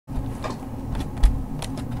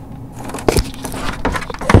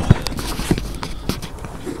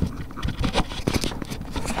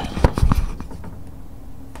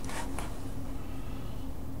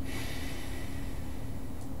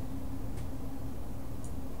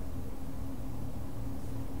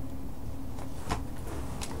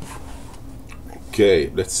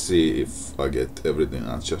Okay, let's see if I get everything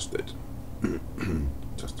adjusted.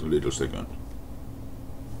 Just a little second.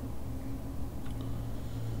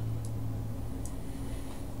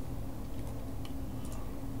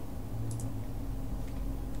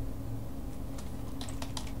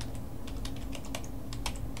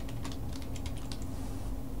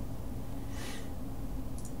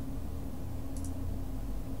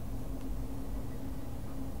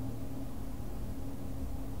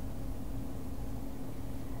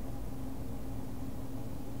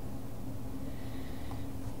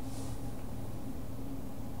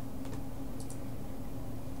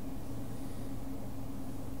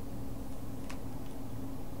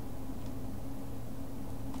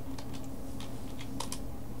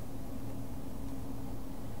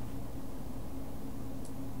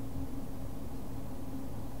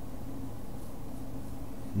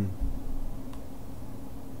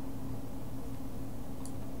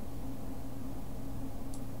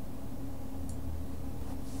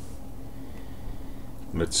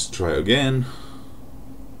 Let's try again.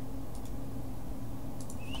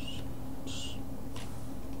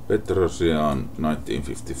 Petrosian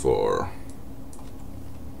 1954.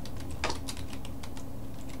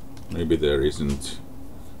 Maybe there isn't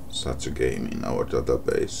such a game in our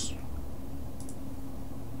database.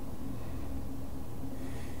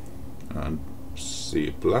 And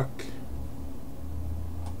C black.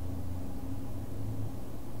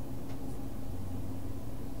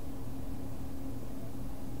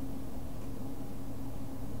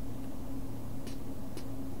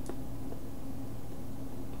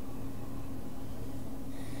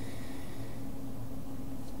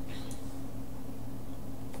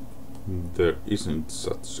 There isn't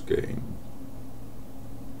such a game.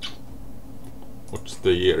 What's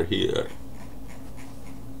the year here?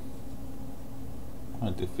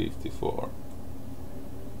 1954.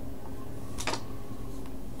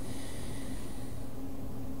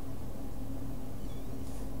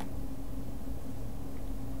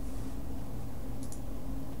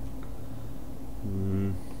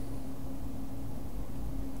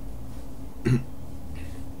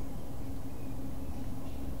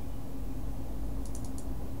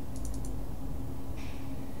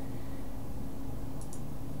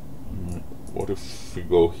 What if we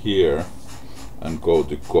go here and go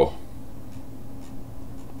to Ko?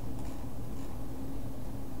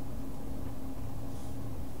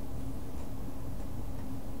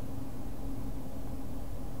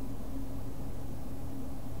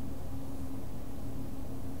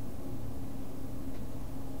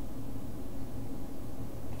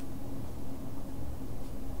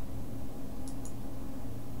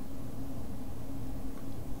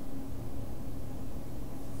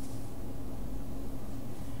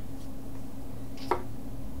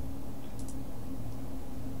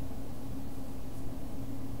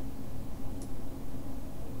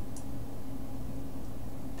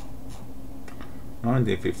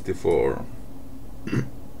 $1954.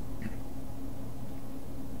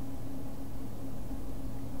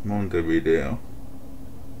 Montevideo.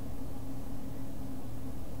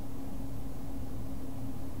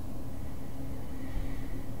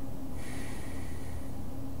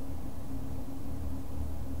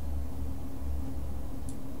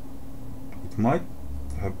 It might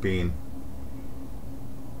have been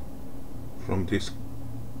from this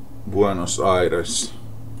Buenos Aires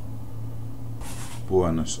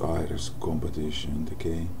competition, the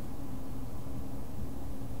game.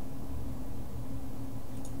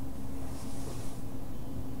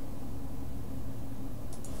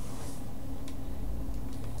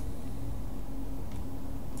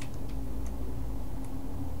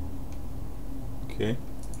 Okay.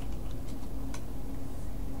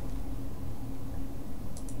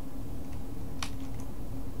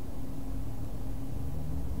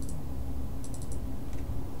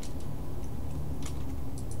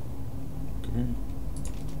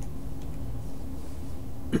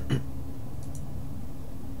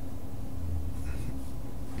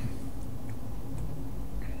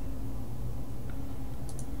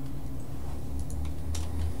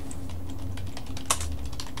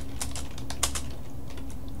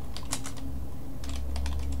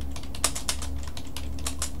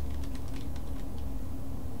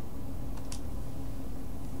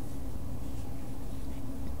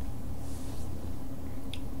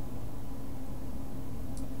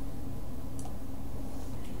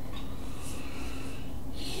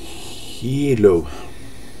 Hello.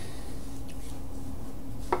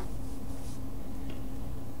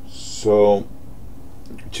 So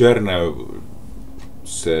Chernev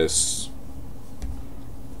says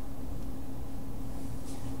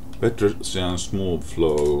Petrosian smooth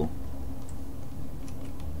flow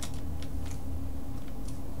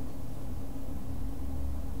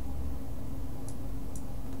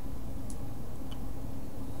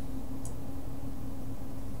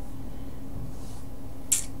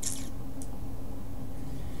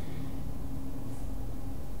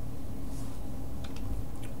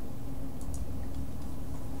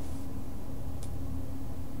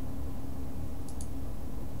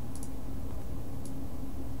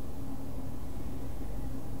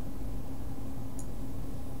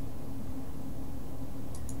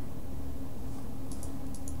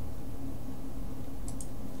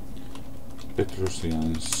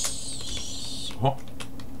Petrosian's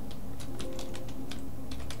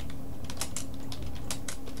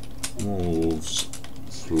moves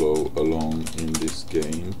flow along in this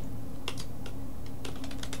game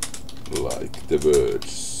like the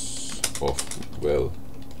words of well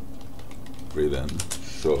written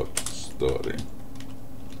short story.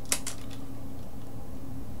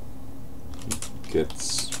 It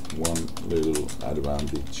gets one little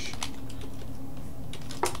advantage,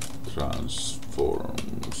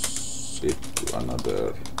 transforms it to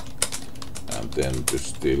another, and then to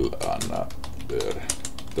still another.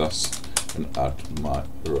 Thus an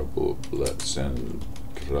admirable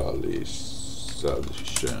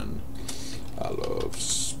centralization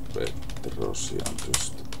allows Petrosian to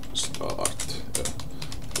start a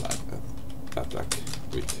flank attack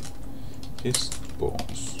with his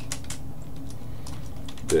pawns.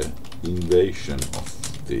 The invasion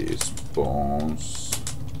of these pawns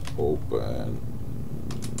opens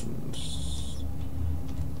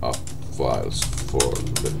up files for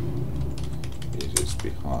the pieces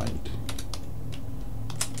behind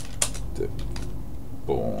the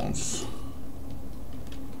pawns.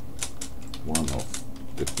 One of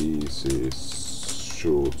the pieces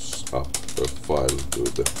shoots up a file to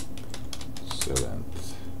the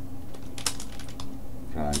 7th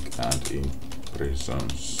rank and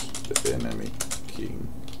imprisons the enemy king.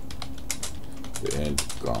 The end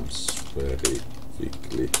comes very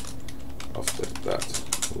quickly after that.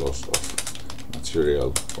 Loss of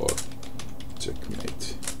material or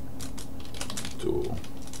checkmate 2.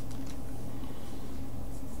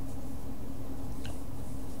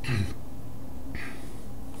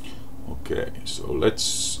 Okay, so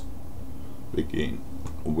let's begin.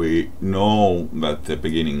 We know that the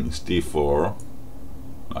beginning is d4,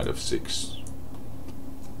 knight f6.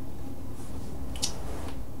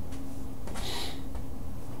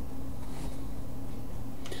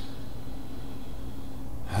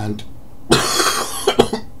 And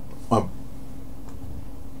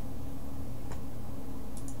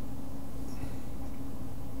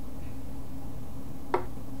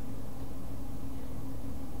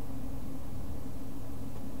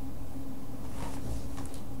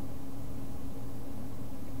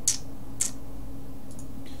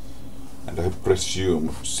I presume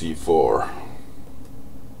c4.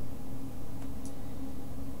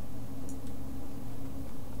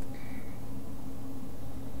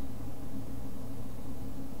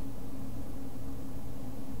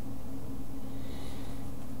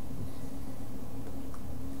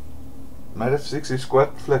 Knight f6 is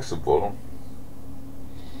quite flexible.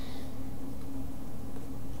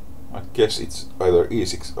 I guess it's either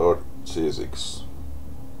e6 or c6.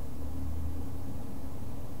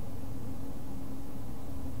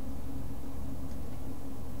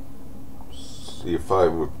 c5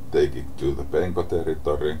 would take it to the Benko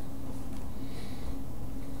territory.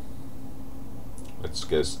 Let's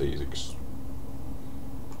guess e6.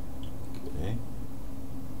 Okay.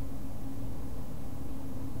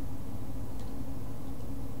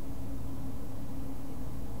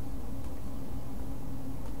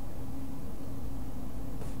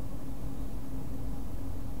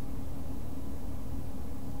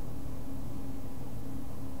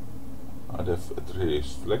 Knight f3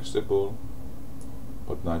 is flexible,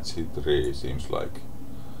 but knight c3 seems like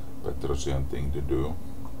Petrosian thing to do.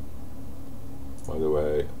 By the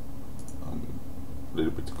way, I'm a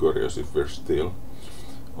little bit curious if we're still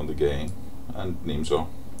on the game. And Nimzo,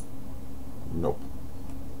 nope.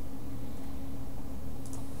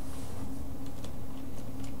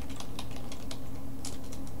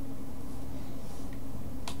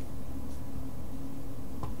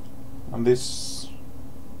 And this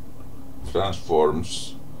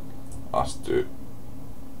transforms us to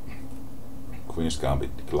Queen's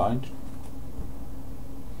Gambit declined.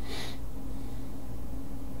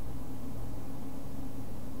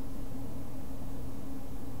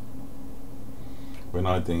 When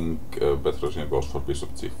I think Petrosian goes for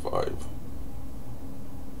bishop g5.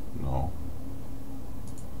 No.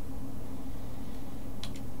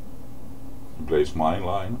 He plays my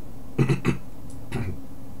line.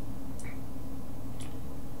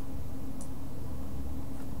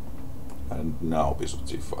 And now bishop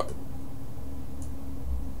g5.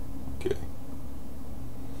 Okay.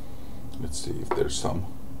 Let's see if there's some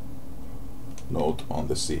note on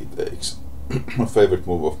the c takes. A favorite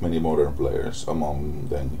move of many modern players, among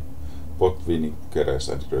them Botvinnik, Keres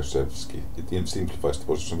and Reshevsky. It simplifies the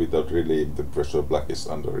position without relieving the pressure black is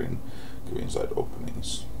under in queenside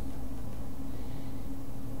openings.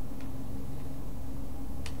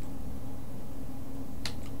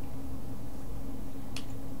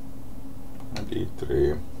 And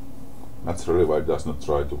e3. Naturally, white does not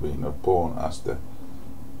try to win a pawn, as that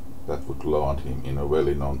would land him in a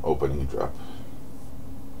well-known opening trap.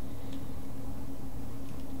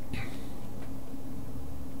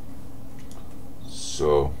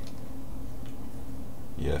 So,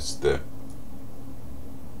 yes, the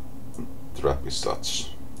trap is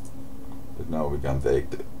such that now we can take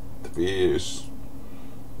the piece.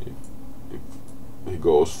 If he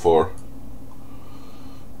goes for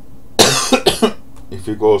if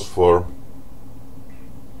he goes for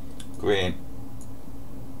queen,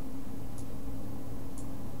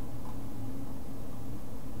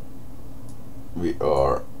 we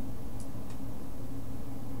are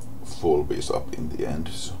full piece up in the end.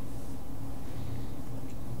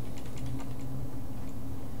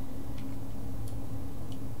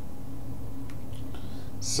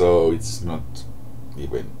 So it's not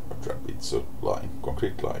even a trap, it's a line,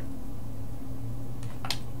 concrete line.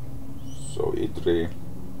 So e3.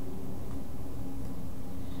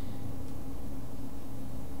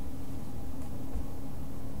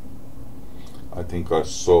 I think I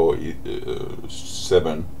saw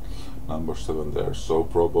number 7 there, so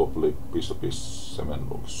probably bishop e7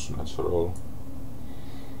 looks natural.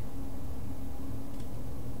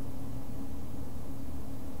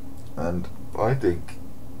 And I think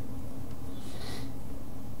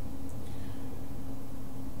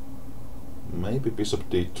maybe bishop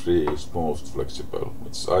d3 is most flexible.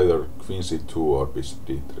 It's either queen c2 or bishop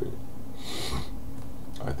d3,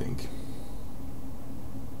 I think.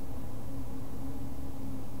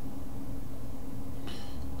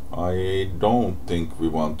 I don't think we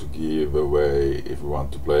want to give away if we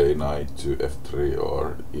want to play knight to f3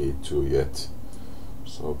 or e2 yet.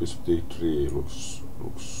 So bishop d3 looks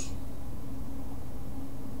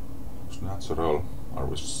natural. Are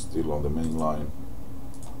we still on the main line?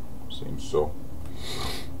 Seems so.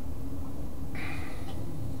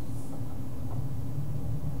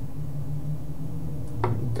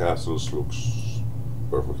 Castles looks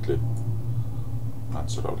perfectly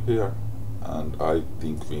natural here, and I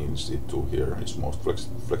think queen c2 here is most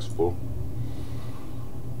flexible.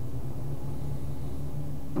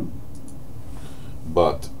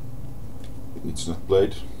 But it's not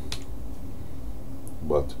played.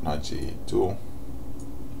 But knight c2.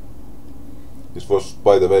 This was,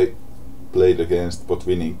 by the way, played against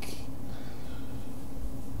Botvinnik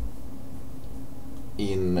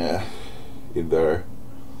in their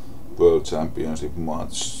World Championship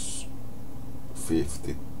match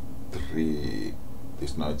 53.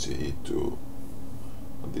 This knight c2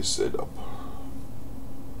 and this setup.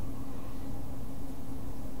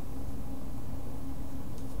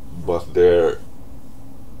 But there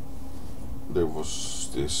was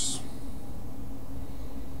this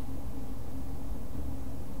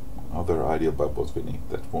other idea by Botvinnik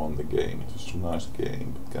that won the game. It was a nice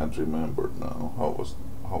game, but can't remember now.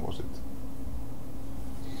 How was it?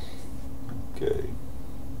 Okay,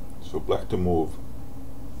 so black to move.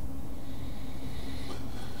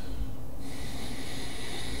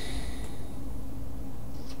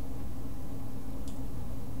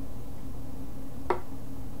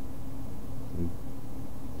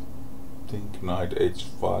 I think knight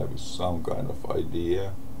h5 is some kind of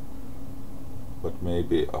idea, but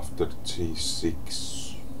maybe after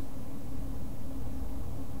g6.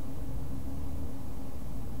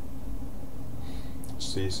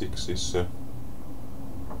 c6 is a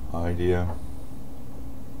idea.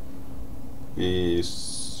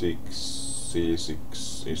 b6,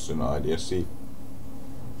 c6 is an idea. c5.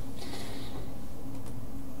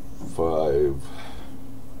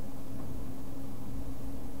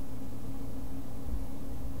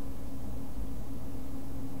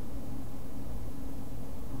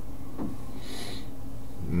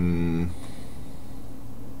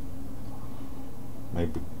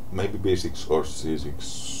 Maybe b6 or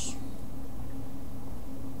c6.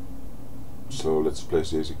 So let's play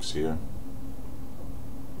c6 here.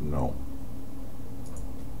 No.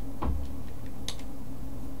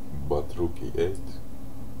 But rook e8.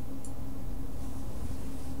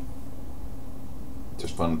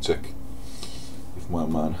 Just want to check if my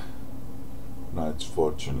man knight's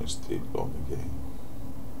fortune is still on the game.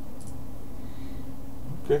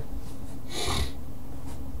 Okay.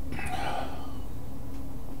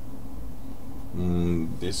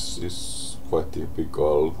 This is quite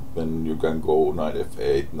typical when you can go knight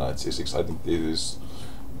f8, knight c6. I think this is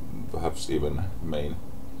perhaps even main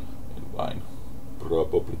in line.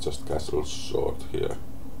 Probably just castle short here.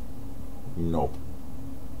 Nope.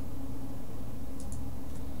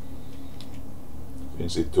 In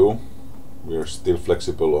c2, we are still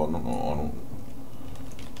flexible on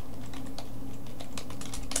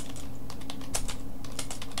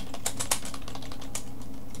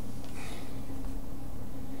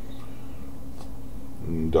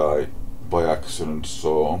didn't die by accident,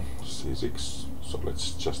 so c6, so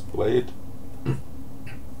let's just play it.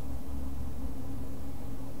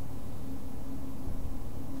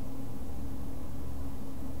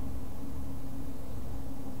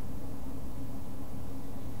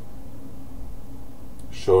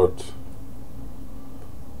 Short,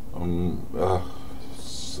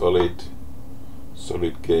 solid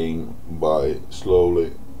game by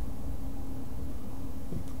slowly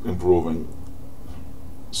improving.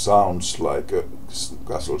 Sounds like a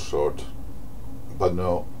castle short, but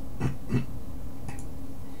no.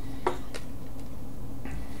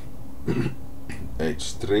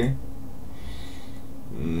 h3.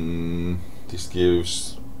 This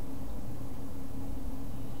gives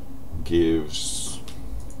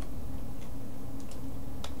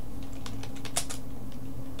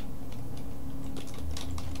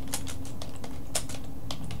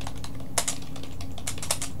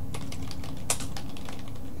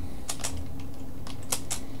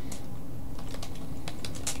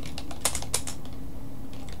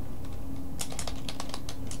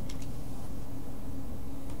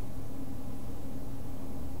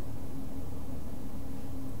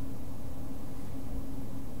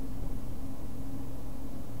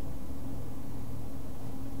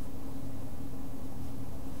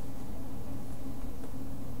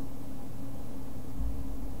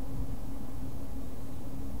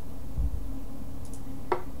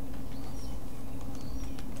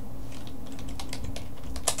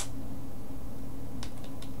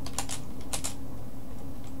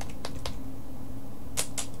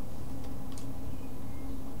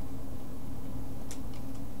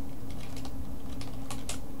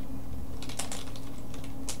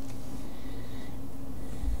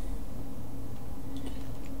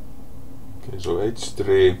so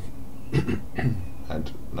h3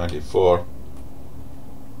 and 94,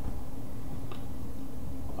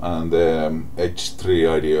 and the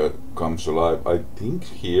h3 idea comes alive, I think,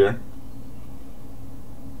 here,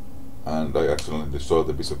 and I accidentally saw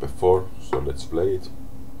the bishop f4, so let's play it.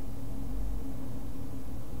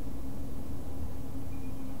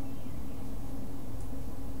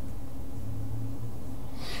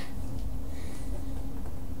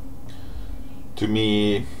 To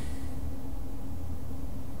me,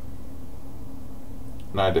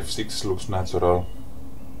 knight f6 looks natural.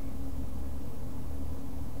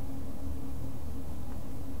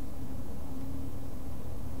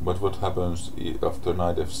 But what happens after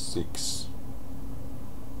knight f6?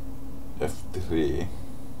 f3.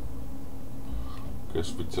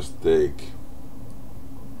 Guess we just take.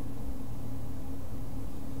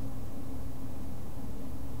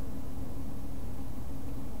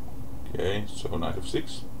 Okay, so knight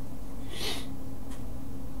f6.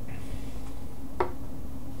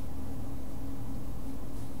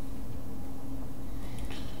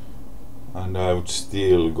 And I would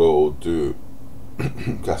still go to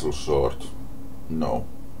castle short. No.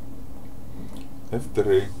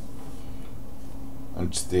 f3,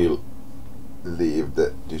 and still leave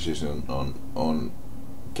the decision on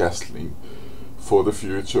castling for the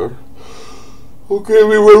future. Okay,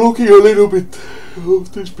 we were looking a little bit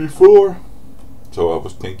of this before, so I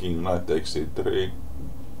was thinking knight takes c3,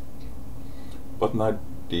 but knight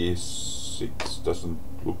d6 doesn't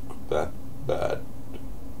look that bad.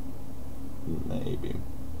 Maybe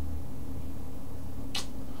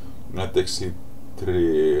knight takes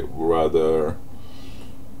c3 rather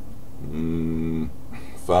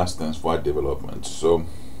fast and white development, so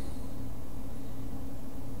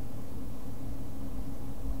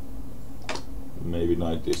maybe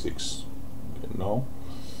knight d6. Okay, no.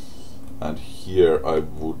 And here I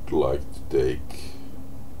would like to take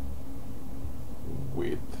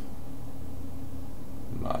with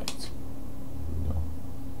knight. No.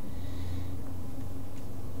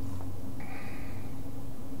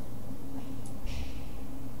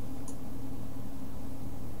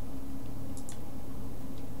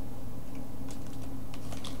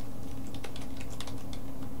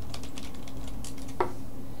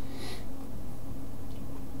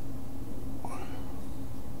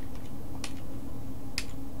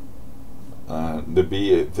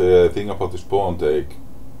 The thing about this pawn take,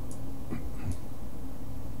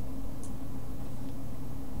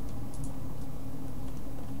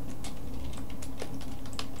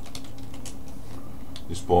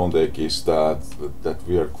 is that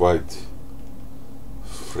we are quite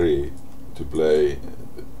free to play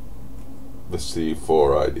the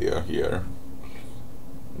c4 idea here.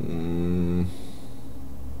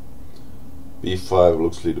 b5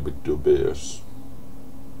 looks a little bit dubious.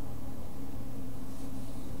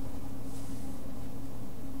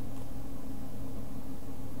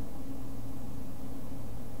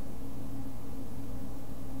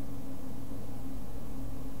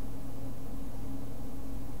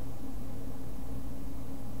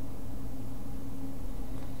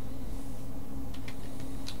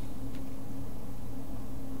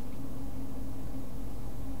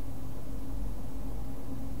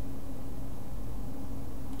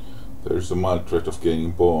 There is a mild threat of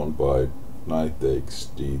gaining pawn by knight takes,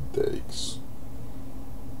 d takes,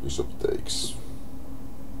 bishop takes.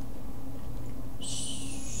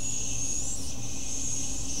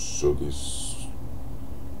 So this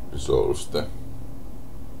resolves the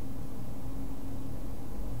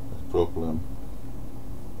problem.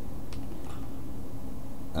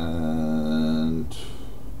 And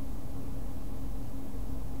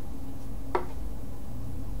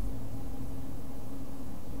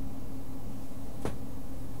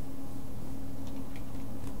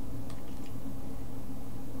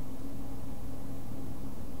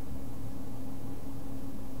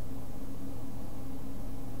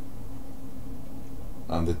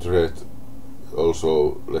the threat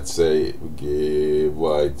also, let's say, give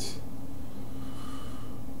white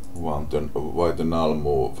a null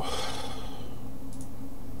move.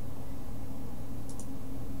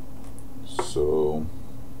 So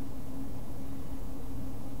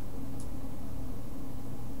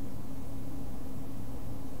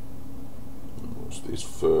what's this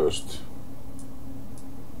first?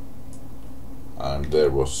 And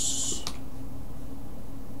there was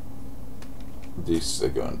this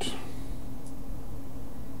second.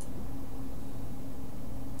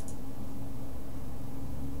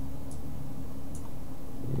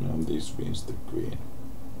 And this wins the queen.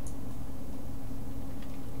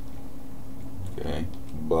 Okay,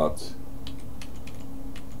 but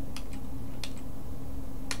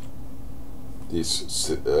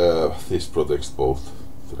this protects both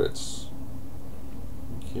threats.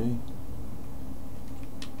 Okay.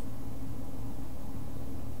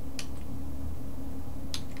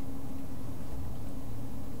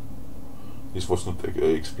 This was not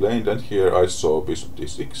explained, and here I saw bishop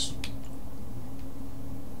d6.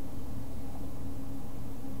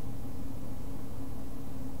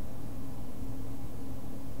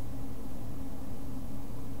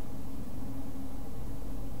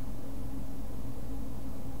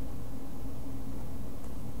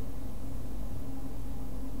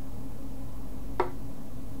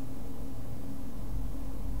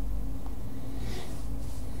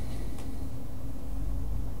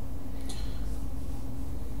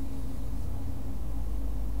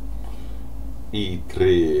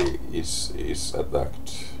 E3 is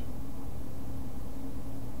attacked,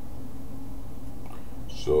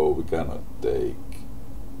 so we cannot take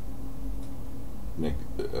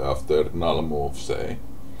after null move, say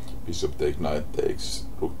bishop take, knight takes,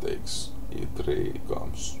 rook takes, E3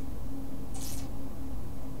 comes.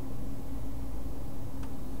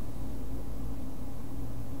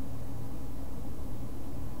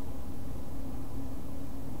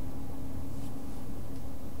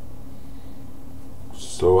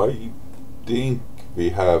 So I think we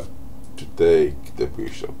have to take the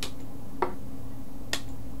bishop.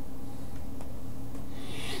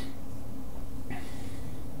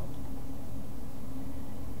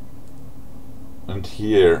 And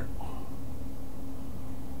here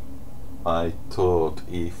I thought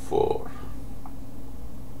e4.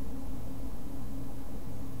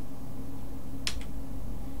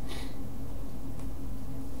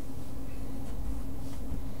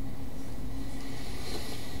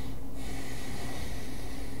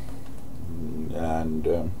 And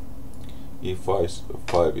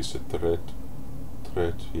e5 is a threat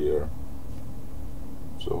here.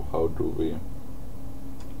 So how do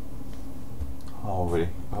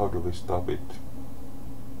we stop it?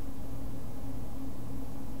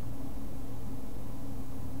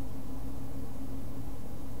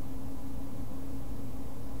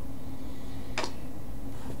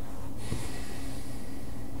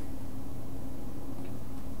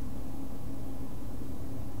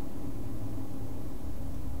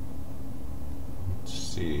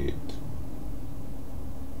 See it.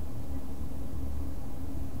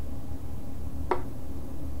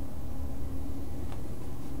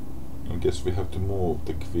 I guess we have to move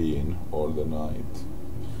the queen or the knight.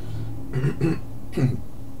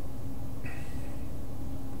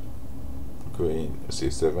 Queen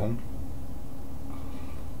c7.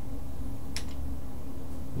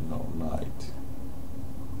 No, knight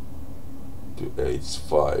to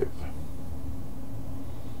h5.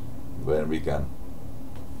 When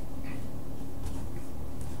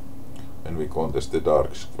we contest the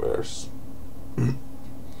dark squares.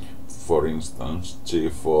 For instance,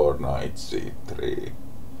 g4, knight c3,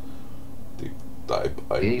 the type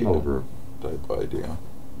idea. Game over. Type idea.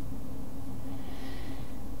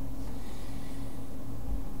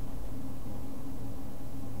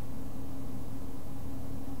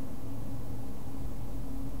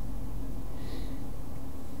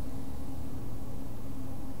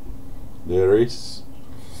 There is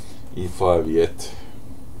e5 yet.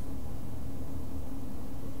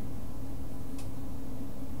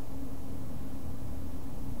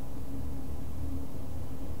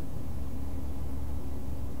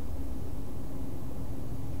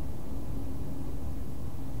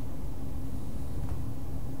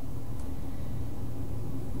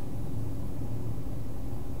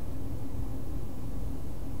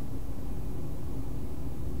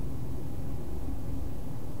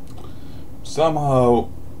 Somehow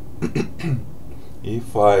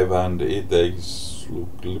e5 and e takes look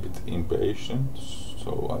a little bit impatient,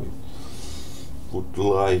 so I would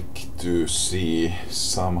like to see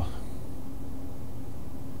some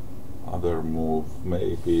other move,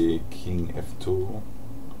 maybe king f2.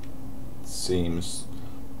 Seems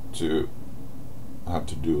to have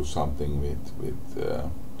to do something with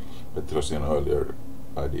Petrosian earlier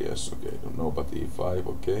ideas. Okay, don't know, but e5,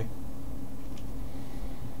 okay.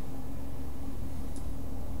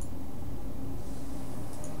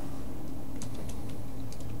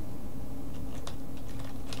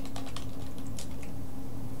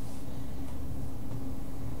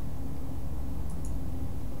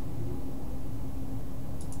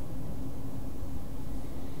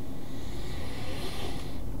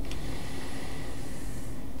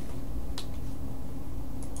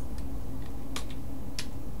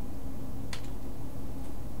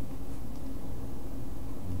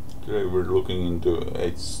 Okay, we're looking into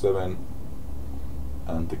h7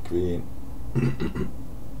 and the queen.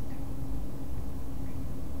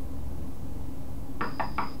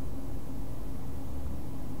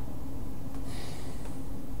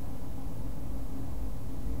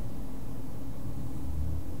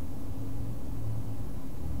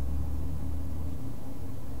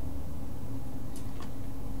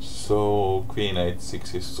 So queen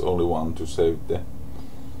h6 is only one to save the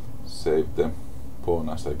pawn,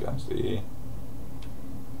 as I can see.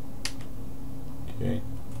 Okay.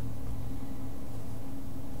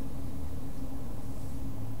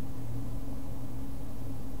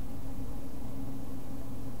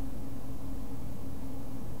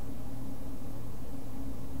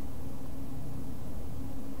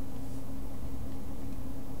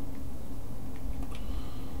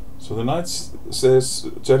 So the knight says,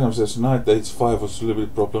 Chernyshov says knight h5 was a little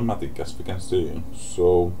bit problematic, as we can see.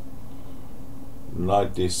 So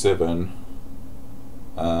knight d7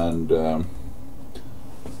 and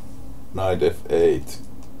knight f8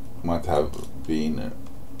 might have been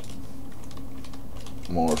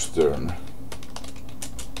more stern,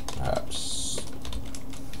 perhaps.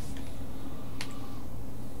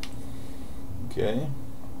 Okay,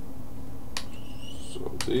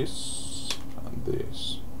 so this and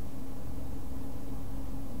this.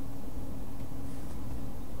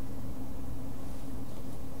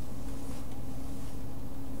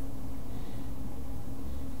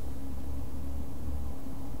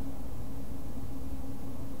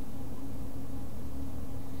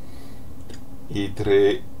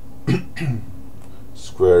 E3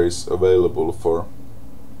 square is available for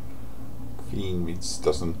queen, which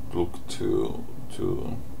doesn't look too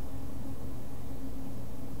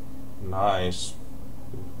nice.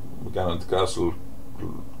 We cannot castle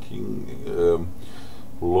king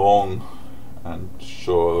long and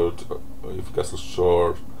short. If castle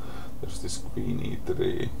short, there's this queen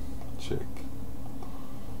e3 check.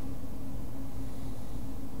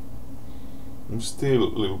 I'm still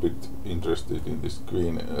a little bit interested in this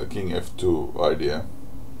queen king f2 idea.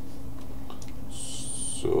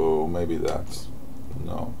 So maybe that,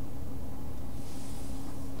 no,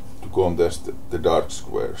 to contest the dark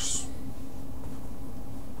squares.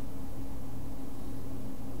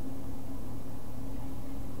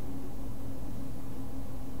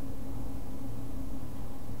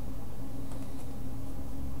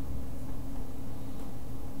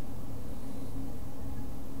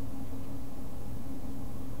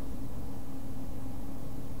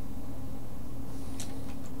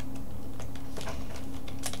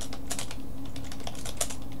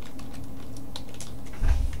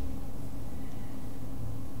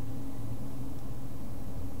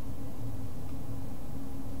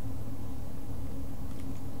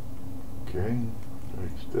 Okay,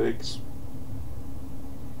 takes.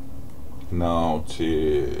 Now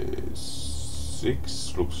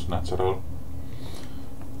G6 looks natural.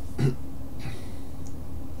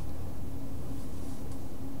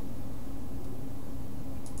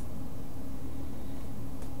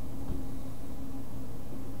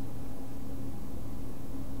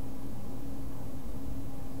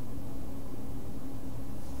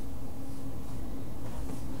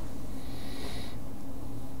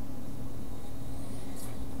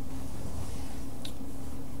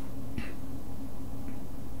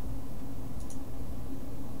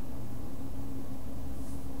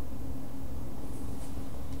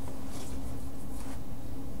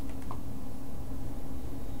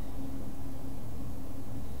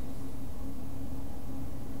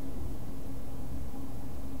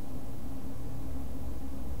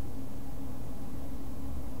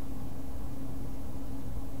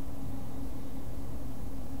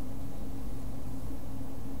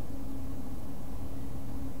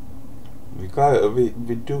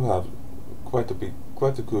 we do have quite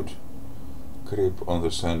a good grip on the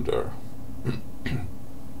center.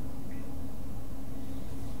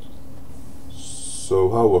 So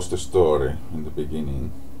how was the story in the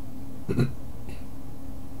beginning?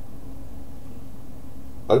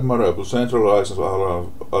 Admirable central license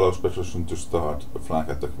allows Petrosian to start a flank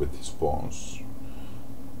attack with his pawns.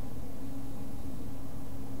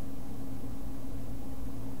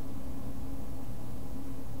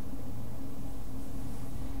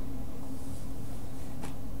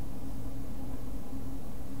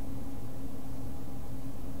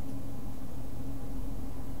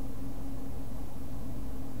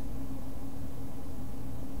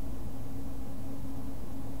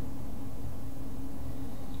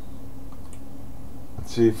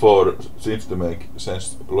 C4 seems to make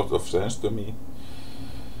a lot of sense to me.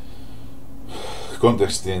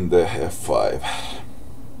 Context in the F5.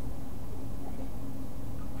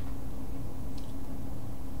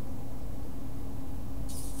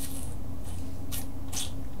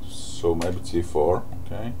 So maybe G4,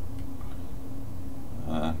 okay.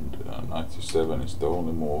 And knight G7 is the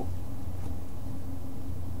only move.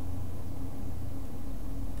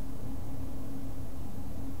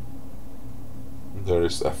 There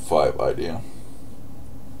is F5 idea.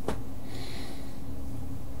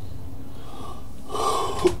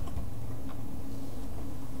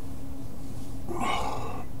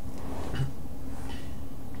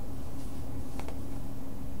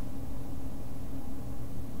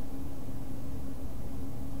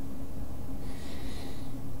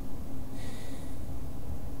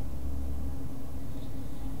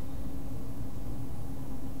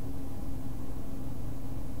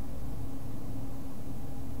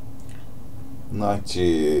 Knight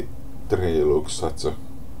G3 looks such a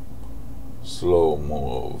slow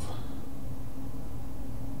move.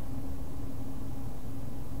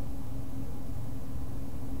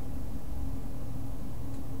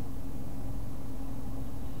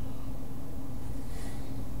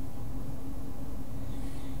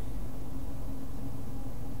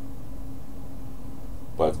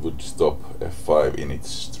 But would stop F5 in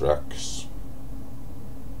its tracks.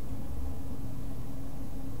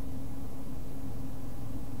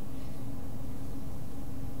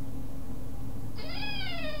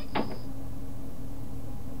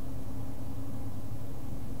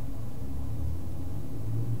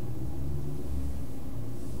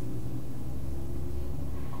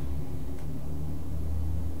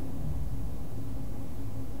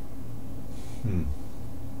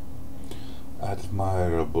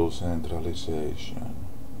 Admirable centralization.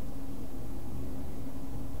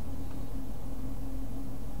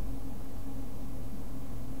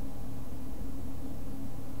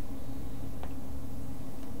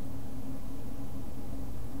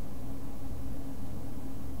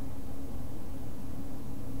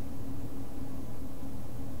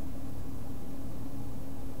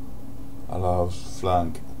 Allows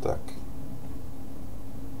flank attack.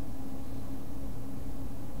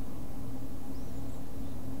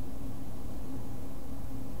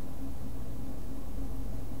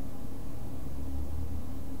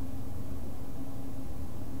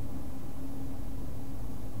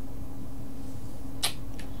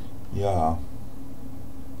 Yeah.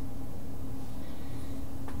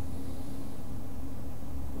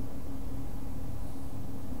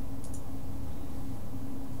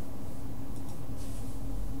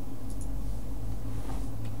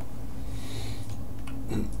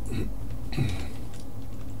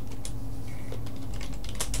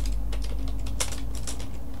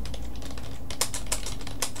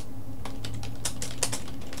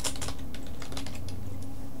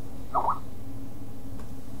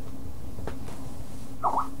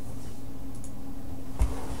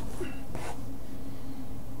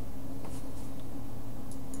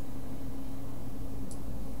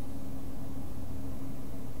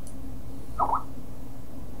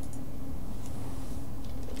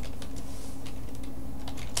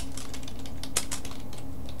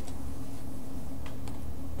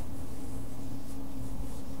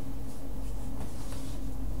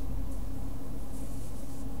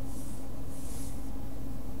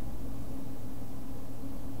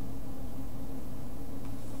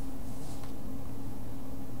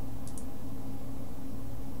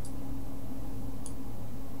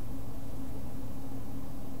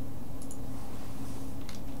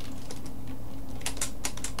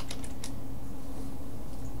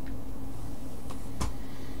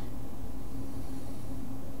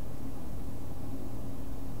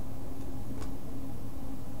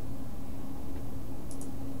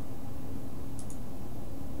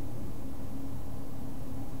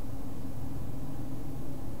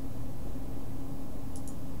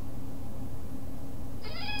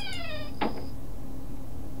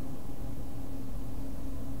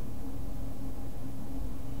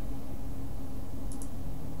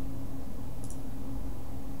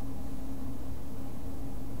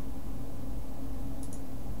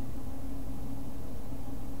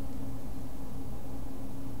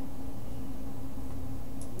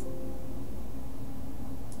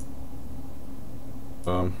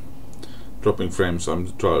 dropping frames.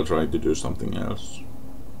 I'm trying to do something else.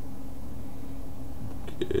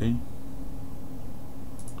 Okay.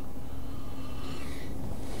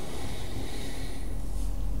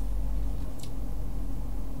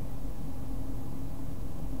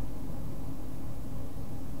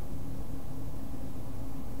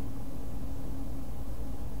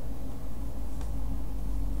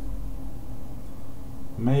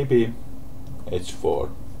 Maybe h4.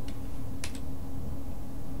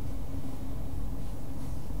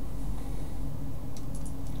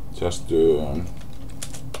 Just to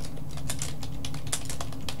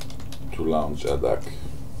launch attack.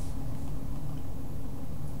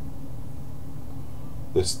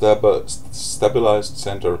 The stabilized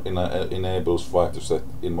center enables white to set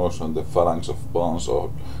in motion the phalanx of pawns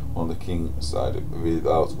on the king side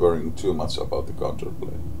without worrying too much about the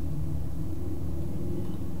counterplay.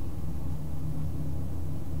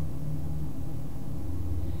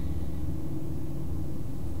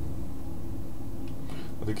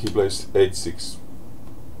 I think he plays h6.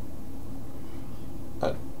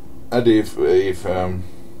 And if h5,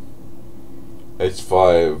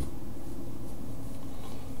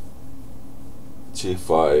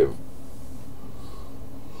 g5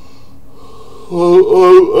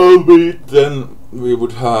 beat, then we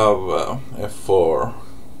would have f4.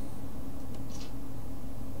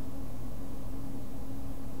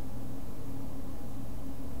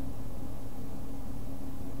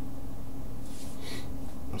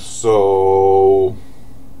 So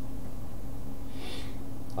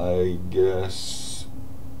I guess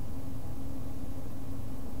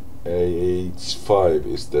h5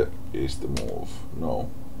 is the move. No.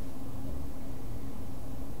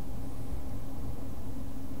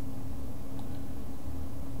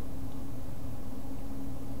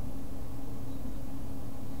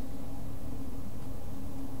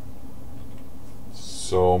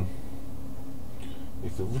 So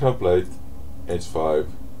if we would have played h5,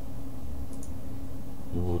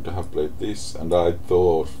 we would have played this, and I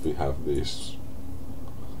thought we have this,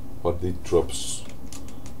 but it drops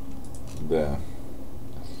the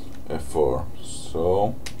f4.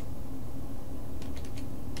 So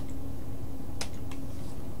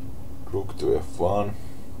rook to f1.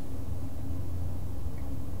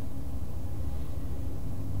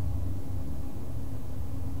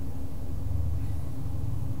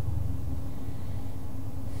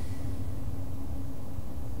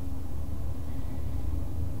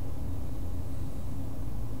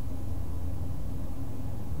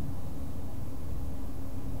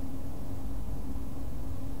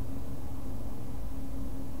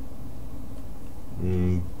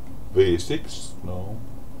 b6, no.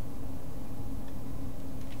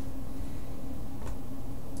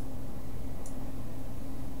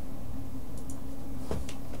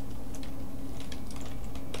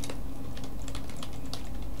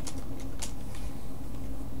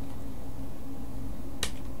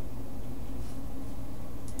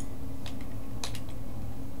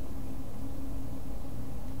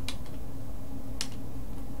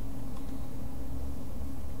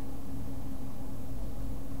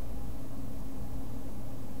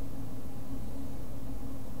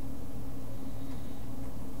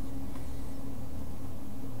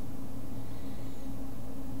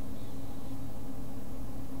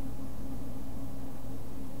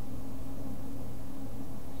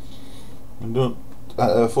 I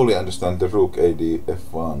don't fully understand the rook AD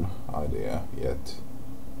f1 idea yet.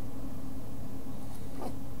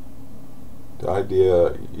 The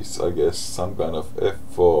idea is, I guess, some kind of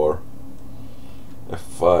f4,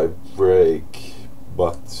 f5 break,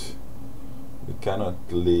 but we cannot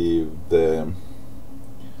leave the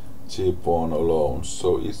g pawn alone.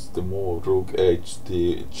 So is the move rook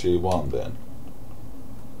ht g1 then?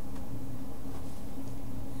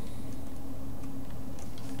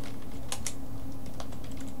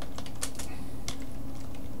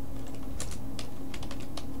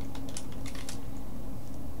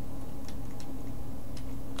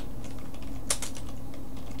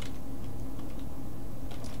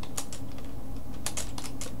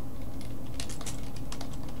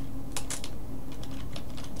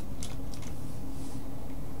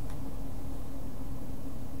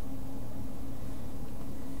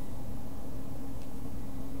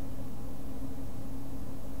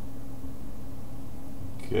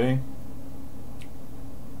 Okay.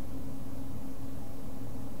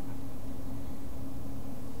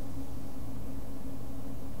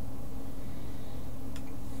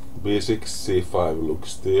 b6, c5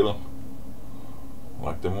 looks still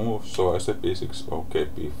like the move, so I said b6, okay,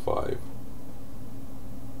 b5.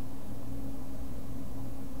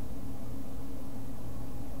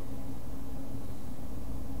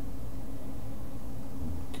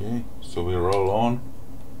 Okay, so we roll on.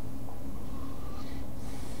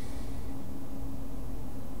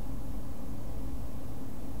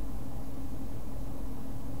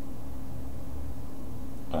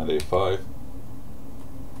 And a5.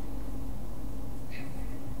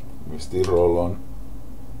 We still roll on.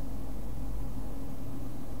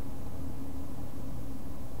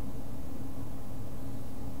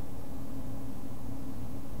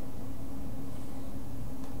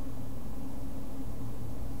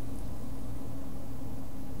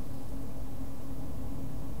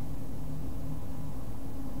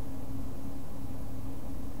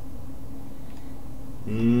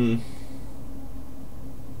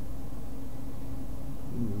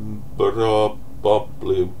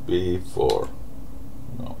 Probably b4.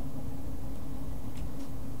 No.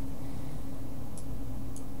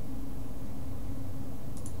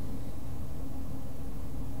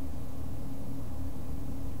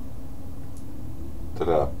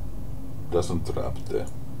 Trap doesn't trap the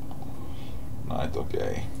knight,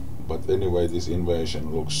 okay. But anyway, this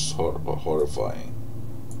invasion looks horrifying.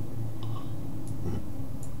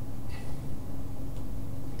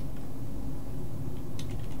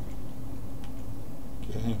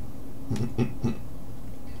 Okay.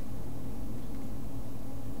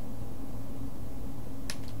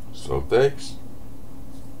 So takes.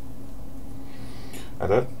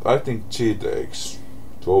 And I think G takes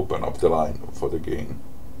to open up the line for the king.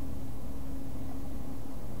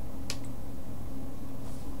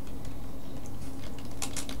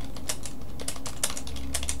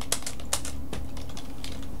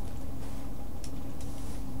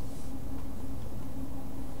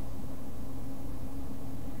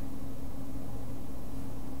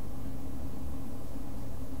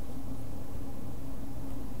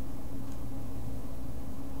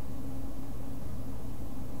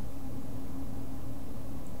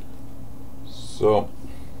 So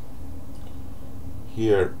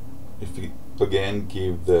here, if we again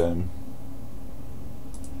give the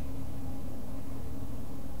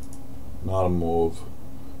null move,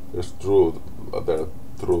 there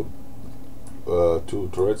are two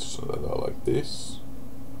threads that are like this,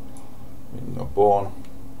 in a pawn,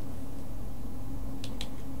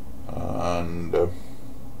 and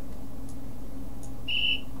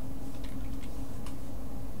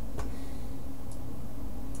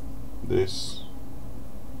this.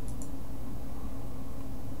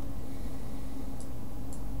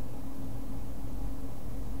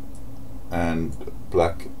 And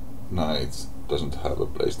black knight doesn't have a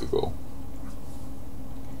place to go.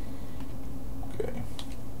 Okay.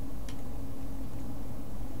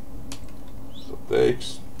 So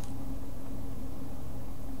takes.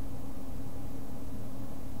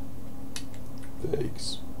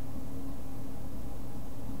 Takes.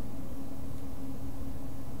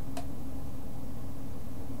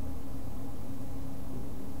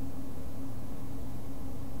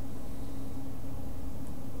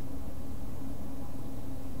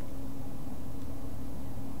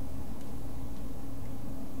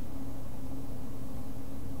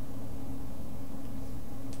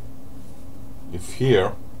 If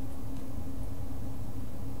here,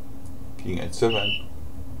 king h7,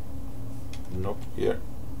 nope, here.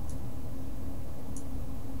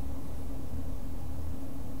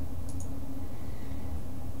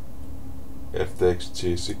 F takes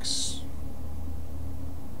g6,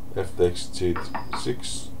 f takes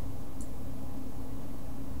g6,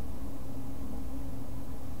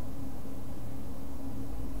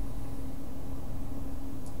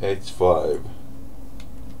 h5,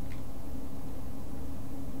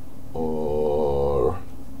 or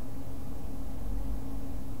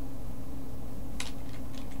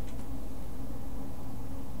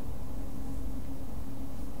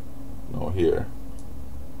no, here.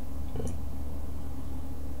 Okay.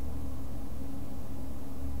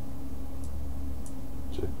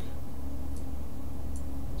 Check.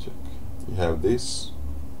 Check. We have this.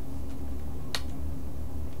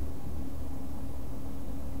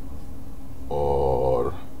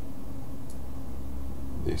 Or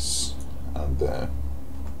this, and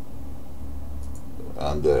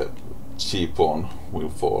the G pawn will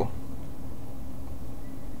fall.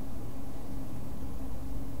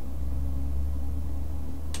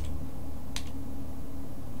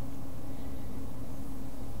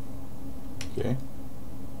 Okay.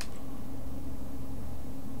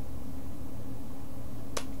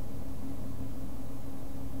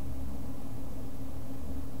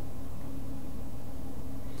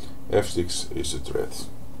 F6 is a threat,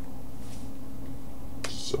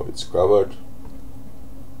 so it's covered.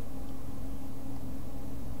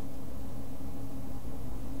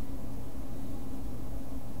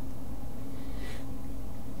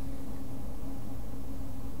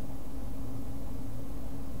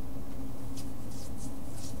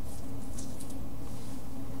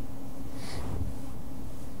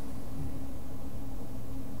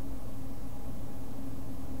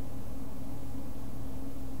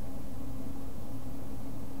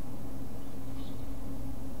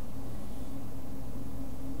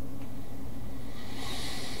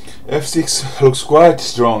 f6 looks quite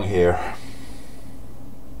strong here.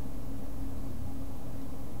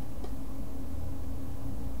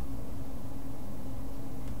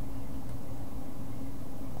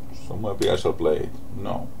 So maybe I shall play it.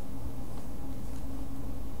 No.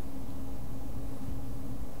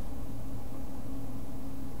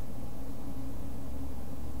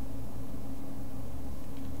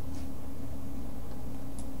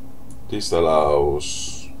 This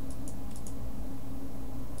allows.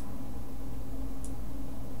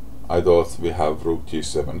 I thought we have rook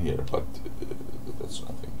g7 here, but that's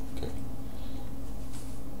nothing. Okay.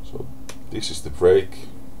 So this is the break.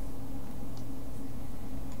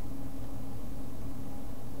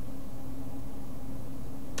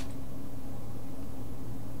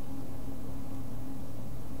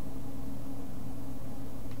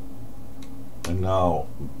 And now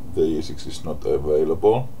the e6 is not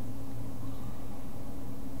available.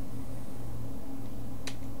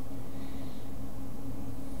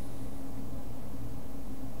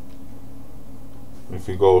 If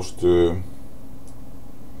he goes to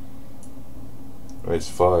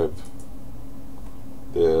h5,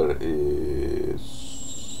 there is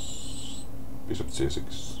bishop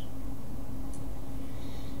c6.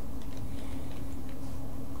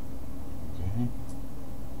 Okay.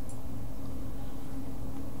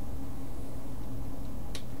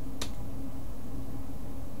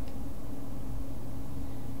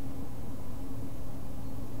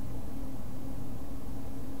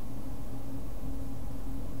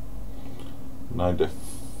 Knight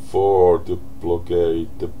f4 to blockade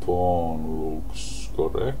the pawn looks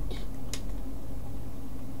correct.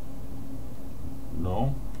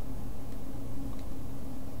 No.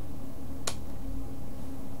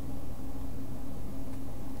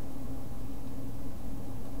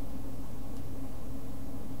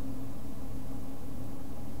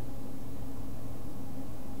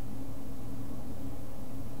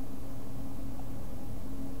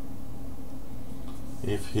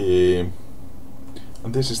 If he,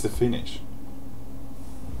 and this is the finish.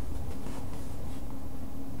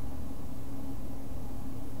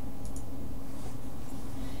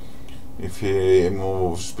 If he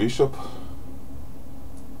moves bishop,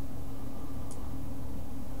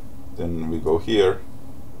 then we go here,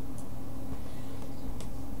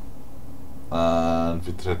 and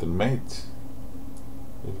we threaten mate.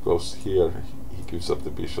 If he goes here, he gives up the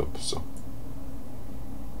bishop. So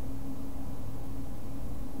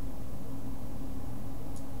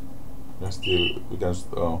still we can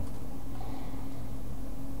oh.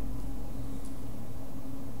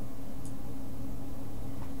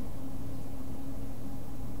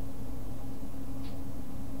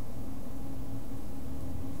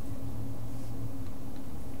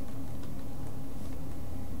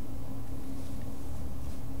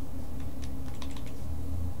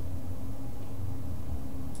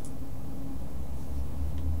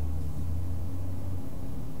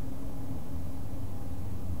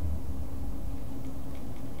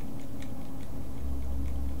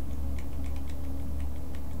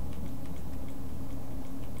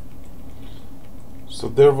 So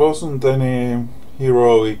there wasn't any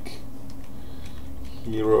heroic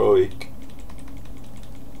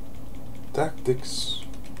tactics,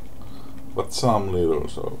 but some little.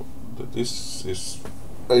 So this is,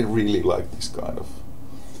 I really like this kind of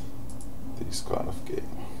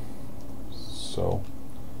game. So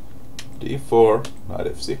d4, knight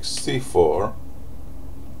f6, c4,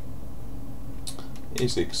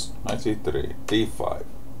 e6, knight c3, d5.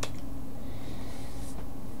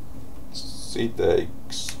 C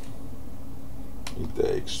takes, e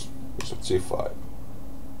takes, bishop c5.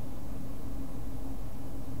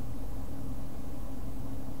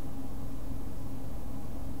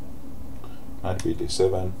 Knight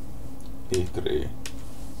bd7, e3,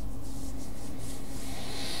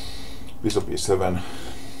 bishop e7,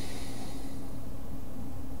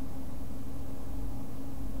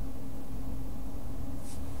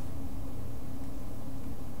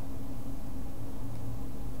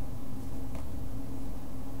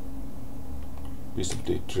 bishop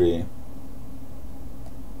d3,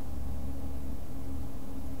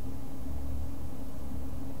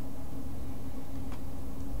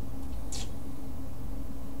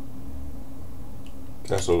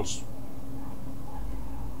 castles,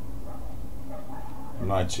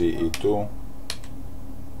 knight g e2,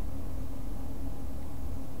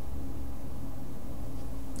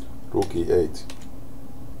 rook e8,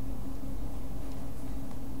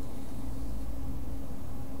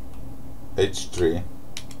 h3,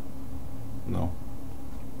 no,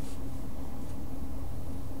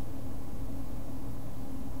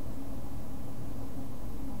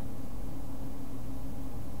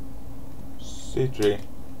 c3,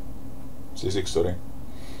 c6, sorry,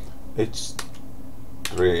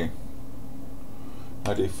 h3,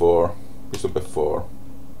 knight d4, bishop f4,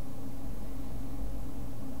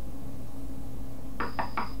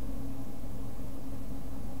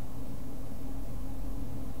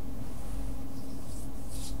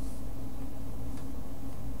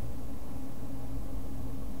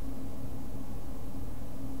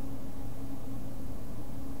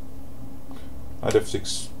 knight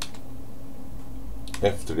f6,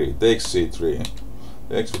 f3, takes c3,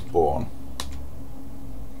 takes with pawn,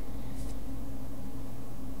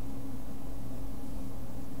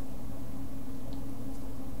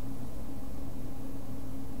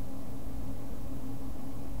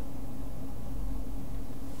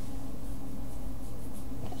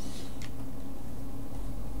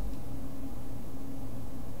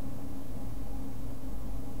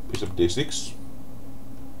 bishop d6,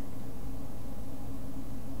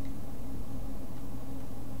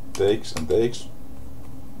 takes and takes,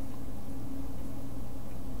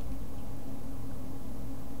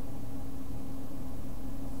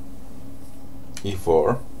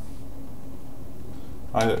 e4,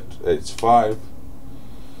 h5,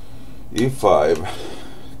 e5,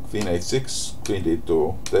 queen h6, queen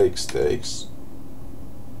d2, takes, takes,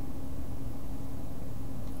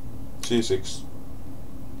 g6,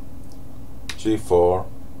 g4,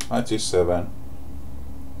 knight g7,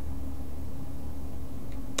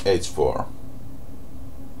 h4,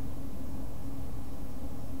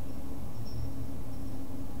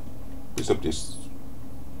 bishop d7,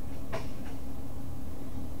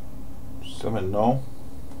 no,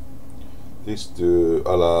 this to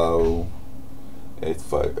allow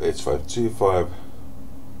h5, g5,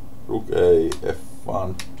 rook a,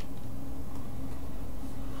 f1,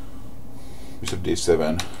 bishop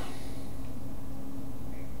d7,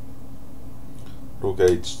 rook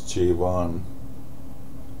h, g1,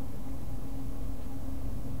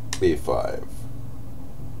 b5,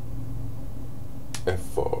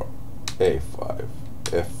 f4, a5,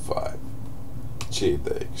 f5, g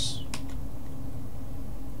takes,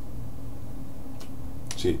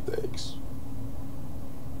 g takes,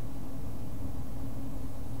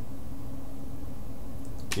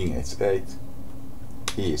 king h8,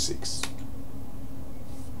 e6,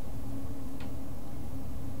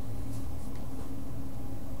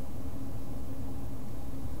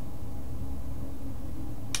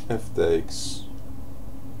 f takes,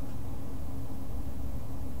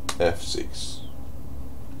 f6,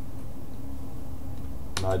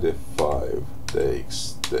 knight f5,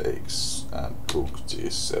 takes, takes, and rook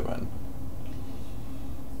g7.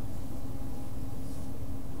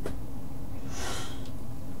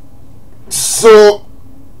 So,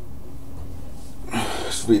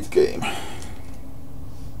 sweet game.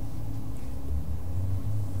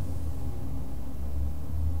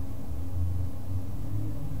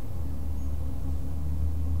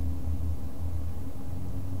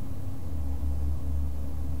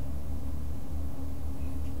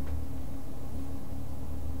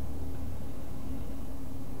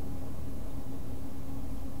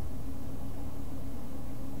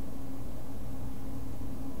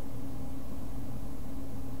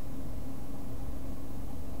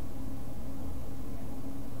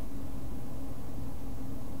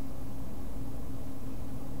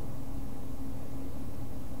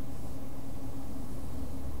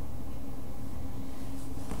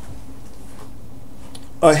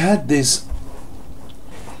 I had this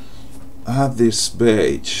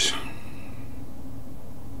page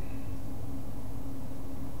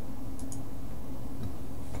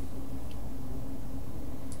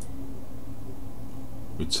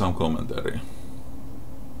with some commentary.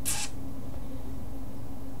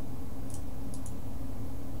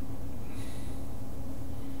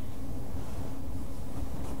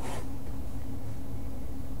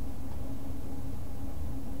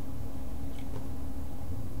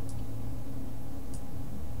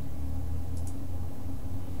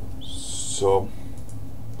 So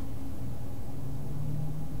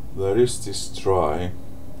there is this try,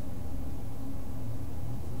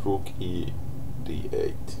 rook e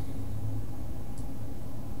d8.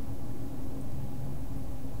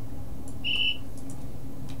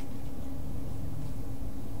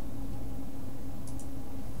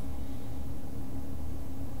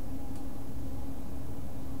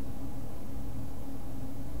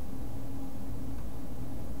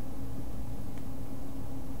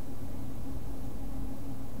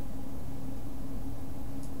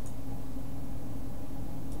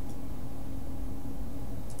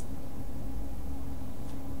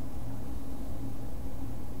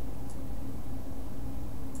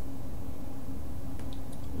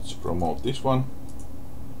 promote this one.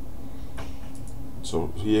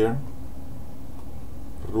 So here,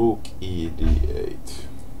 rook e d8.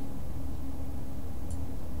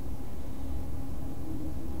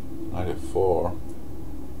 Knight f4.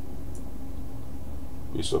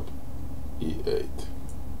 Bishop e8.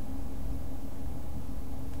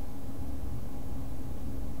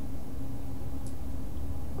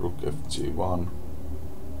 Rook fg1.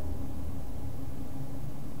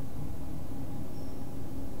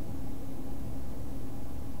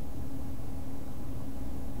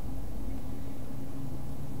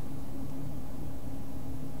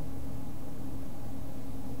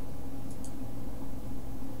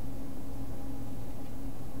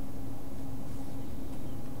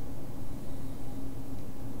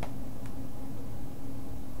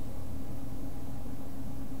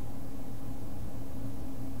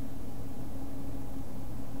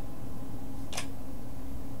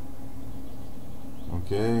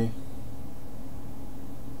 Okay.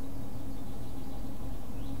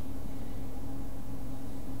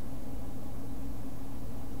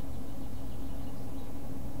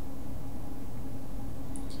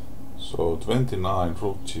 So 29,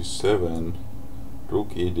 rook g7,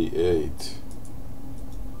 rook e d8.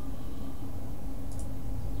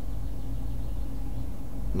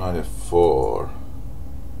 Knight f4,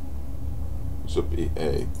 bishop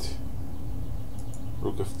e8,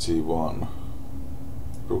 rook fg1,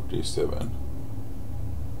 rook d7.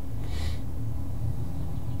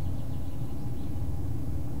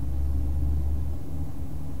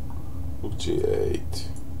 Rook g8,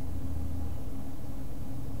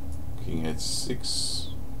 king h6,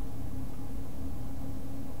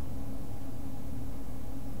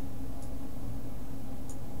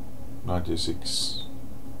 knight d6.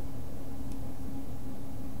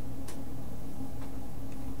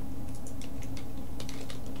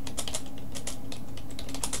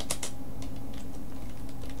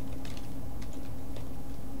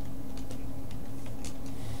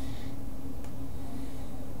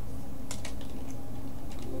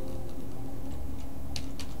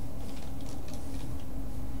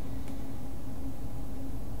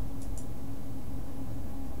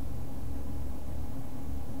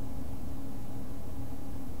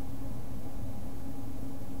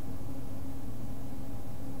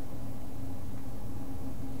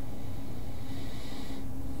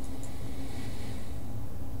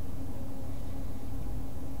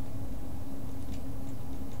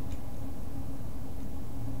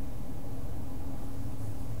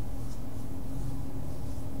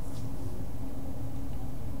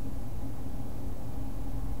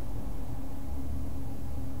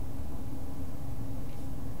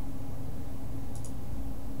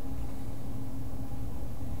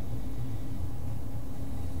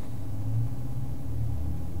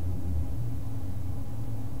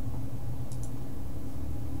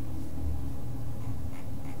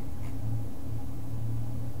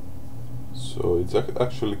 So it's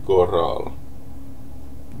actually Coral.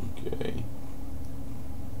 Okay.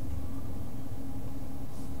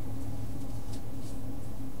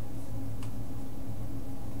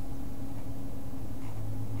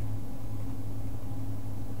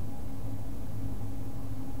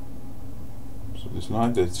 So this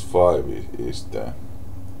knight h5 is there.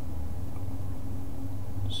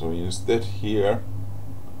 So instead here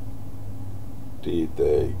d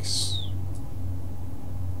takes,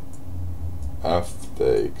 f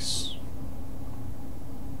takes,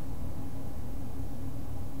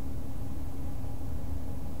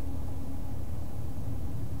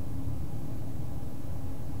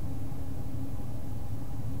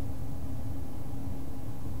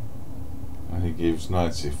 and he gives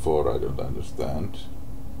knight c4. I don't understand.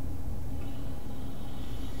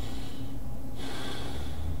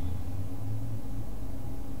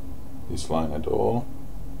 This line at all.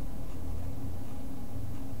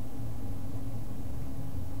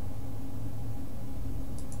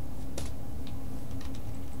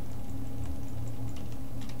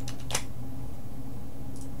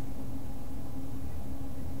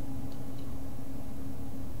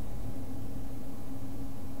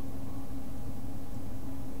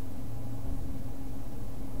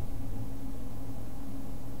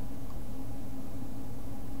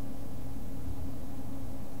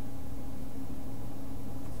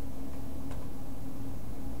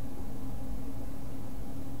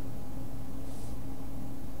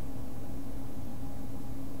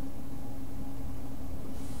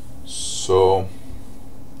 So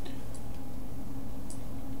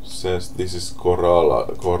says this is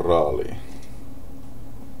Kozali.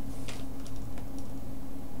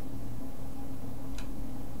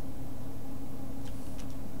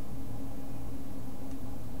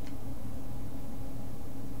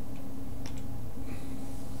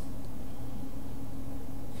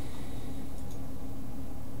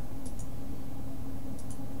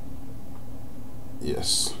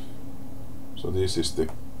 this is the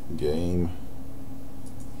game.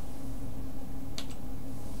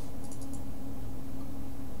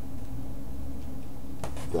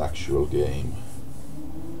 The actual game.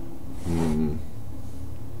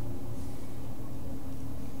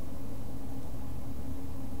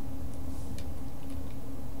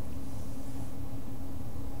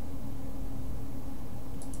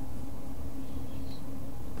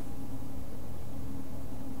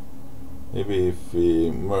 Maybe if we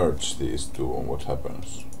merge these two, what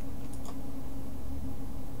happens?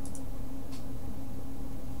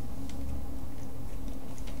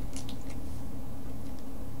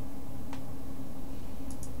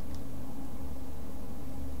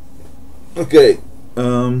 Okay,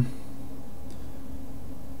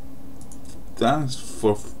 thanks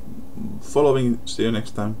for following. See you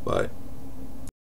next time. Bye.